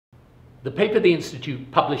The paper the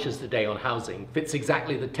Institute publishes today on housing fits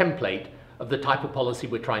exactly the template of the type of policy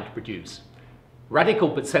we're trying to produce. Radical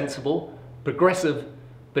but sensible, progressive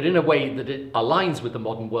but in a way that it aligns with the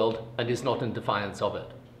modern world and is not in defiance of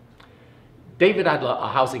it. David Adler, a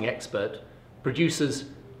housing expert, produces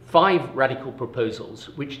 5 radical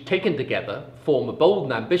proposals which, taken together, form a bold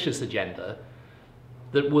and ambitious agenda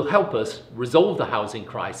that will help us resolve the housing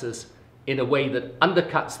crisis in a way that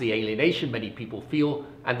undercuts the alienation many people feel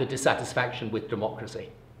and the dissatisfaction with democracy.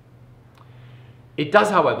 It does,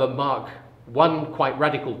 however, mark one quite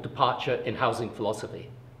radical departure in housing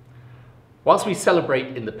philosophy. Whilst we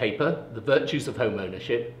celebrate in the paper the virtues of home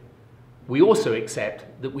ownership, we also accept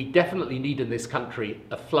that we definitely need in this country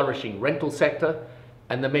a flourishing rental sector,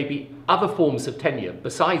 and there may be other forms of tenure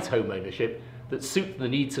besides home ownership that suit the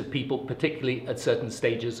needs of people, particularly at certain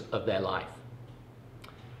stages of their life.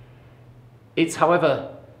 It's,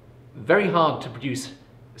 however, very hard to produce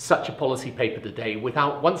such a policy paper today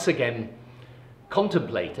without once again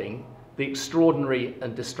contemplating the extraordinary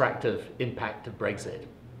and distractive impact of Brexit.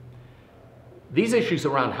 These issues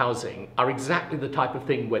around housing are exactly the type of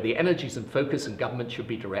thing where the energies and focus in government should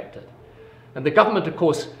be directed. And the government, of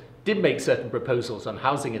course, did make certain proposals on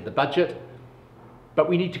housing in the budget, but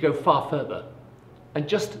we need to go far further. And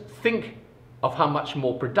just think of how much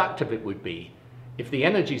more productive it would be if the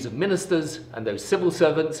energies of ministers and those civil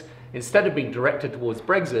servants, instead of being directed towards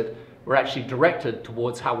Brexit, were actually directed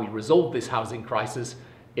towards how we resolve this housing crisis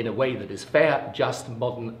in a way that is fair, just,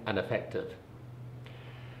 modern, and effective.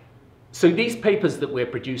 So these papers that we're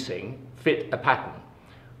producing fit a pattern.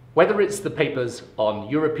 Whether it's the papers on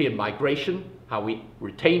European migration, how we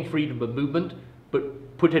retain freedom of movement,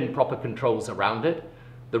 but put in proper controls around it,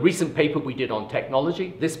 the recent paper we did on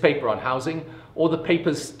technology, this paper on housing, or the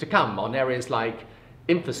papers to come on areas like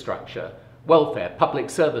infrastructure, welfare, public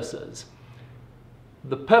services.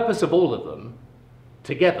 The purpose of all of them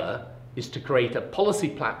together is to create a policy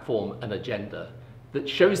platform and agenda that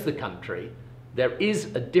shows the country there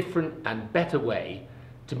is a different and better way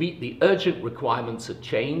to meet the urgent requirements of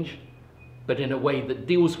change, but in a way that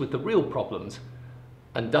deals with the real problems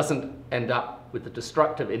and doesn't end up with the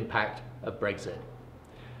destructive impact of Brexit.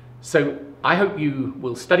 So I hope you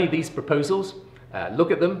will study these proposals,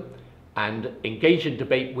 look at them, and engage in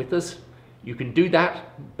debate with us. You can do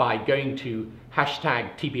that by going to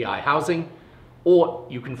 #TBIHousing, or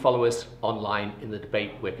you can follow us online in the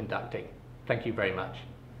debate we're conducting. Thank you very much.